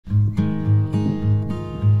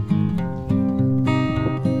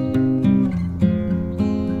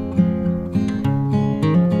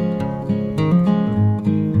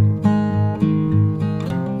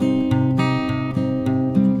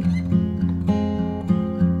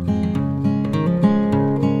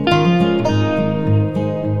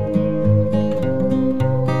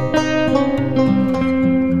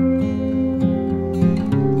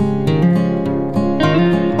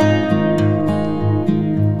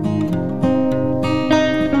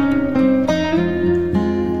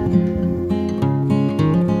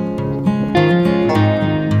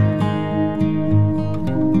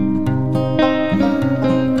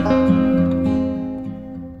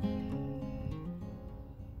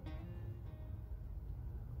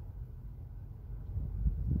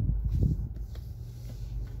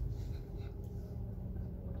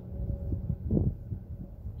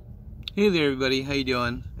Hey there everybody, how you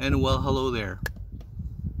doing? And well, hello there.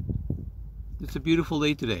 It's a beautiful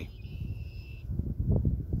day today.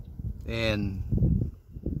 And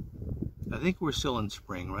I think we're still in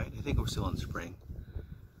spring, right? I think we're still in spring.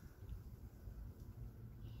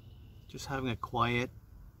 Just having a quiet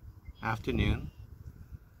afternoon.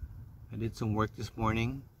 I did some work this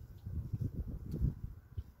morning.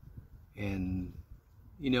 And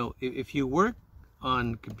you know, if you work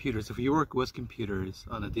on computers, if you work with computers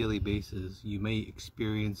on a daily basis, you may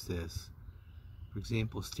experience this. For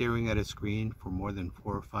example, staring at a screen for more than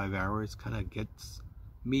 4 or 5 hours kind of gets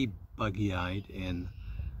me buggy-eyed, and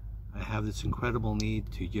I have this incredible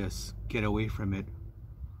need to just get away from it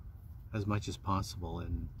as much as possible.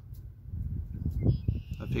 And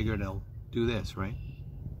I figured I'll do this, right?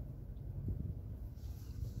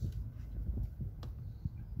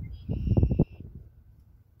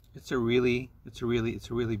 It's a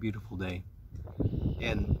really beautiful day.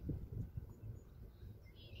 And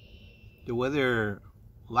the weather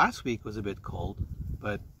last week was a bit cold,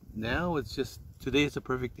 but now it's just, today is a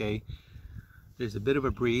perfect day. There's a bit of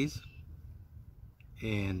a breeze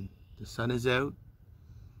and the sun is out,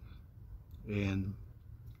 and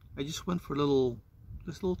I just went for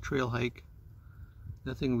this little trail hike.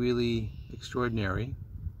 Nothing really extraordinary.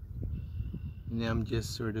 And now I'm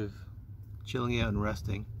just sort of chilling out and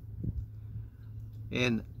resting.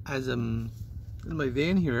 And as I'm in my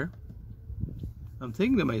van here, I'm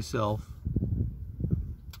thinking to myself,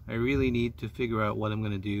 I really need to figure out what I'm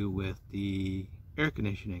going to do with the air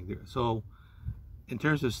conditioning. So in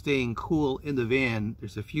terms of staying cool in the van,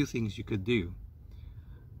 there's a few things you could do.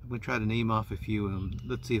 I'm going to try to name off a few, and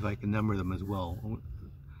let's see if I can number them as well.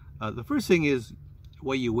 The first thing is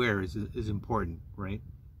what you wear is important, right?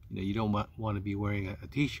 You know, you don't want to be wearing a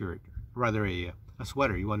t-shirt, rather a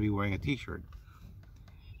sweater. You want to be wearing a t-shirt.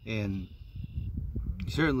 And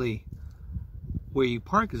certainly where you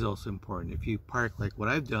park is also important. If you park like what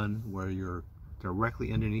I've done, where you're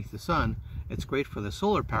directly underneath the sun, it's great for the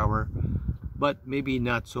solar power, but maybe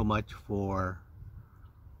not so much for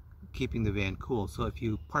keeping the van cool. So if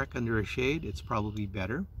you park under a shade, it's probably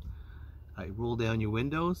better. Roll down your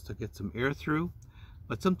windows to get some air through,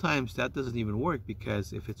 but sometimes that doesn't even work,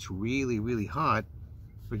 because if it's really hot,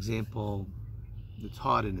 for example, it's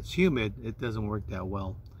hot and it's humid, it doesn't work that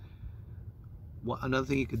well. Another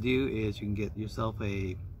thing you could do is you can get yourself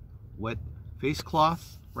a wet face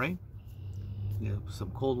cloth, right? You know, some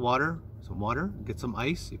cold water, get some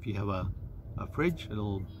ice. If you have a fridge, a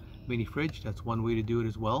little mini fridge, that's one way to do it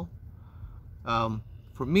as well.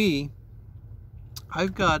 For me,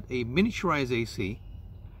 I've got a miniaturized AC.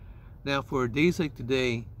 Now for days like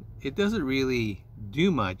today, it doesn't really do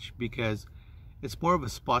much because it's more of a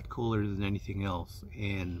spot cooler than anything else.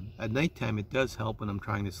 And at nighttime it does help when I'm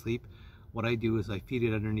trying to sleep. What I do is I feed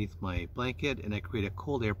it underneath my blanket and I create a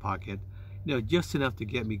cold air pocket, you know, just enough to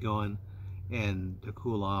get me going and to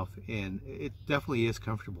cool off, and it definitely is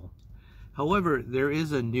comfortable. However, there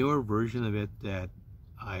is a newer version of it that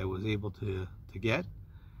I was able to get.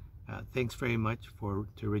 Thanks very much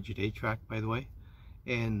to Rigid HVAC, by the way.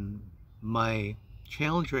 And my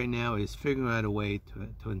challenge right now is figuring out a way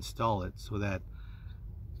to install it so that,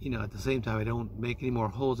 you know, at the same time I don't make any more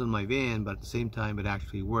holes in my van, but at the same time it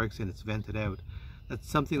actually works and it's vented out. That's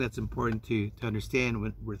something that's important to understand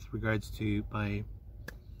with regards to my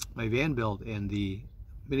van build. And the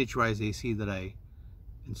miniaturized AC that I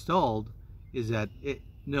installed is that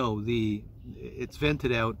it's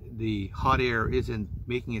vented out. The hot air isn't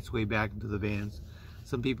making its way back into the vans.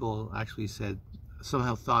 Some people actually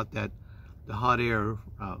somehow thought that the hot air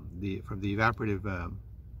from the evaporative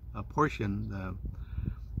portion,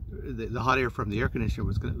 the hot air from the air conditioner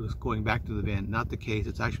was going back to the van. Not the case.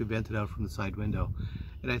 It's actually vented out from the side window.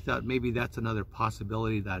 And I thought maybe that's another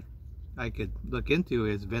possibility that I could look into,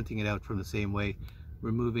 is venting it out from the same way,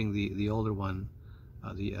 removing the older one,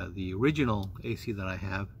 the original AC that I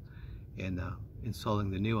have, and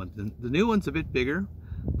installing the new one. The new one's a bit bigger,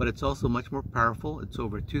 but it's also much more powerful. It's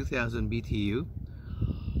over 2,000 BTU.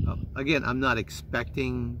 Again, I'm not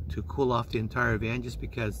expecting to cool off the entire van, just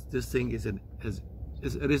because this thing isn't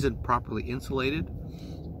properly insulated.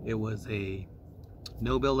 It was a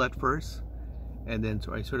no build at first, and then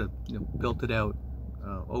so I sort of built it out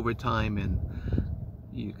over time. And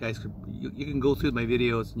you guys you can go through my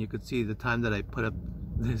videos and you could see the time that I put up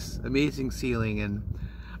this amazing ceiling. And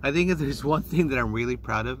I think if there's one thing that I'm really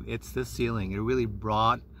proud of, it's this ceiling. It really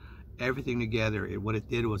brought everything together. What it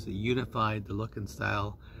did was it unified the look and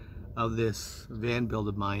style of this van build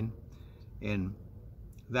of mine. And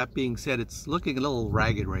that being said, it's looking a little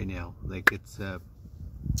ragged right now. Like it's I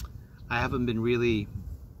haven't been really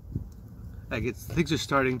like things are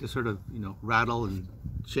starting to sort of, you know, rattle and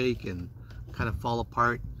shake and kind of fall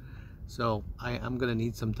apart. So I'm gonna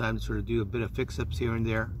need some time to sort of do a bit of fix-ups here and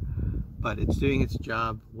there, but it's doing its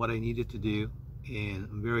job, what I needed to do, and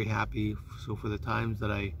I'm very happy. So for the times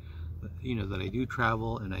that I do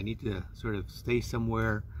travel and I need to sort of stay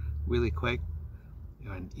somewhere really quick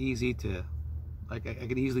and easy to, like, I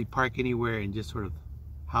can easily park anywhere and just sort of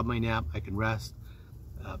have my nap. I can rest.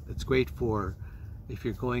 It's great for if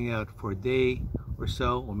you're going out for a day or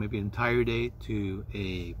so, or maybe an entire day to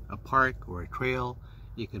a park or a trail.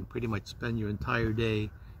 You can pretty much spend your entire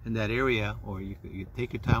day in that area, or you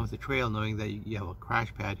take your time with the trail knowing that you have a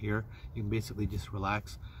crash pad here. You can basically just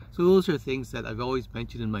relax. So those are things that I've always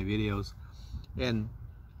mentioned in my videos, and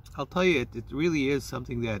I'll tell you, it really is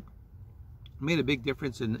something that made a big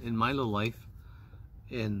difference in my little life,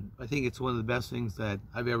 and I think it's one of the best things that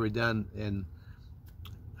I've ever done. And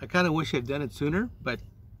I kind of wish I'd done it sooner, but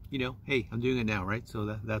you know, hey, I'm doing it now, right?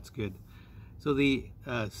 So that's good. So the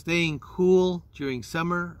staying cool during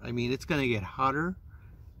summer, I mean, it's going to get hotter,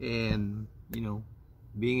 and you know,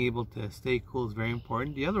 being able to stay cool is very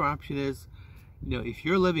important. The other option is, you know, if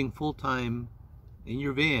you're living full-time in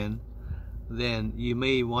your van, then you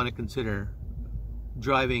may want to consider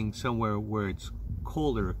driving somewhere where it's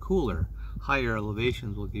colder or cooler. Higher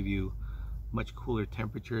elevations will give you much cooler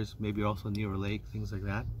temperatures, maybe also near a lake, things like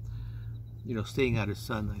that. You know, staying out of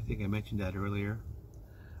sun, I think I mentioned that earlier.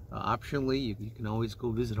 Optionally, you can always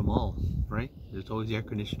go visit a mall, right? There's always air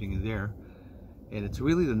conditioning in there. And it's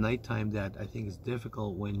really the nighttime that I think is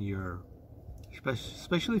difficult when you're,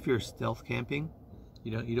 especially if you're stealth camping.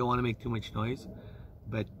 You don't want to make too much noise.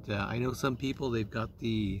 But I know some people, they've got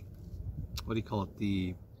the, what do you call it,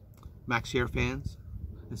 the max air fans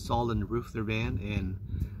installed in the roof of their van, and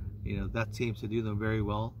you know, that seems to do them very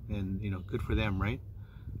well, and you know, good for them, right?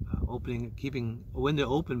 Keeping a window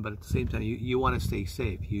open, but at the same time you want to stay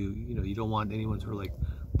safe. You know, you don't want anyone sort of like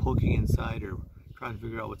poking inside or trying to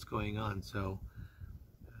figure out what's going on. So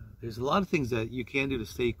there's a lot of things that you can do to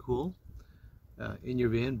stay cool in your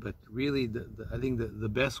van, but really I think the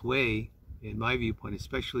best way, in my viewpoint,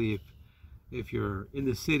 especially if you're in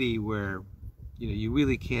the city where you know you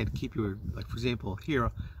really can't keep your, like for example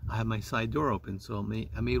here I have my side door open, so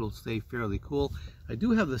I'm able to stay fairly cool. I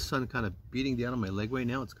do have the sun kind of beating down on my leg right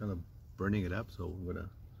now. It's kind of burning it up, so I'm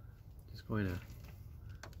just going to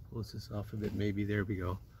close this off a bit. Maybe there we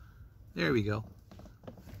go. There we go.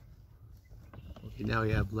 Okay, now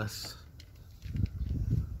we have less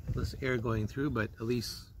air going through, but at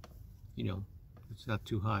least, you know, it's not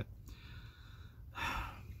too hot.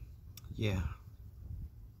 Yeah.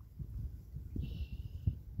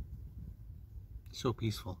 So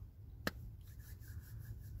peaceful.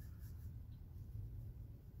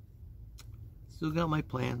 Still got my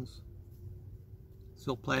plans.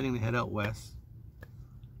 Still planning to head out west.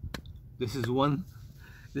 This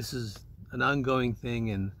is an ongoing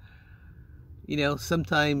thing, and you know,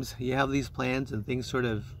 sometimes you have these plans and things sort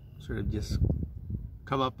of just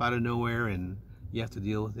come up out of nowhere, and you have to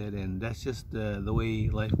deal with it, and that's just the way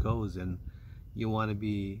life goes. And you want to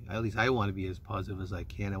be, at least I want to be, as positive as I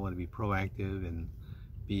can. I want to be proactive and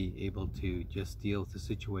be able to just deal with the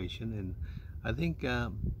situation, and I think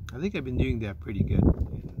I've been doing that pretty good,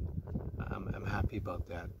 and I'm happy about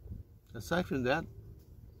that. Aside from that,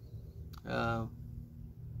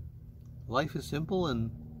 life is simple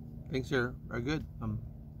and things are good. I'm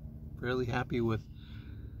fairly happy with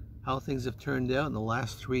how things have turned out in the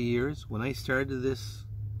last 3 years. When I started this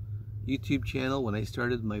YouTube channel, when I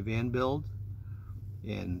started my van build,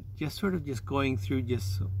 and just going through,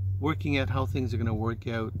 just working out how things are going to work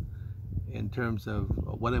out in terms of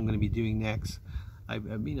what I'm going to be doing next.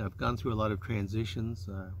 I've gone through a lot of transitions,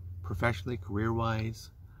 professionally, career-wise,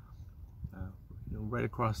 you know, right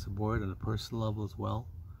across the board on a personal level as well.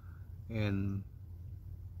 And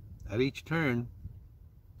at each turn,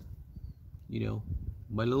 you know,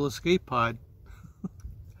 my little escape pod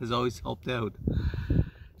has always helped out.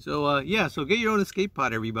 So yeah, so get your own escape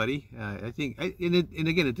pod, everybody. I think, and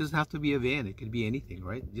again, it doesn't have to be a van. It could be anything,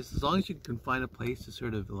 right? Just as long as you can find a place to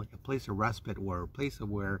sort of, like a place of respite, or a place of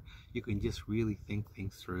where you can just really think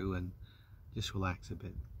things through and just relax a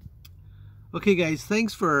bit. Okay, guys,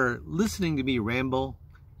 thanks for listening to me ramble.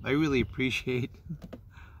 I really appreciate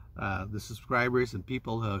the subscribers and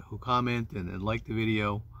people who comment and like the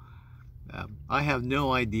video. I have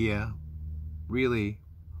no idea, really.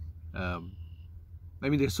 I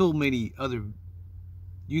mean, there's so many other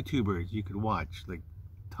YouTubers you could watch, like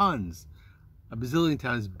tons, a bazillion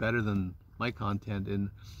times better than my content, and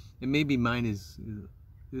maybe mine's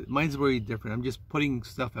very different. I'm just putting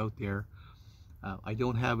stuff out there. I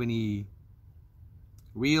don't have any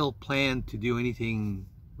real plan to do anything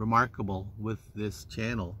remarkable with this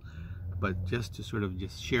channel, but just to sort of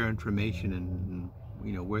just share information and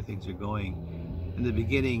you know, where things are going. In the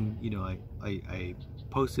beginning, you know, I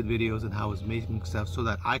posted videos on how I was making stuff so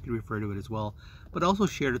that I could refer to it as well, but also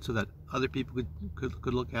shared it so that other people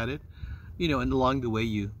could look at it, you know. And along the way,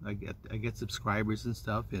 I get subscribers and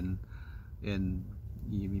stuff, and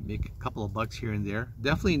you make a couple of bucks here and there.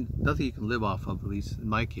 Definitely nothing you can live off of, at least in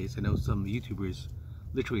my case. I know some YouTubers,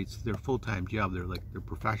 literally it's their full-time job. They're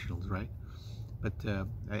professionals, right? But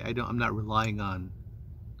I'm not relying on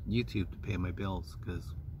YouTube to pay my bills, because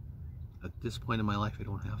at this point in my life I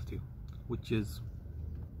don't have to, which is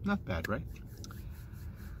not bad, right?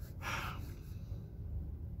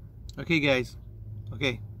 Okay, guys.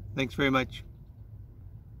 Okay, thanks very much.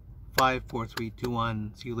 5, 4, 3, 2,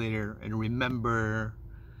 1. See you later, and remember,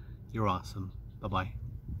 you're awesome. Bye-bye.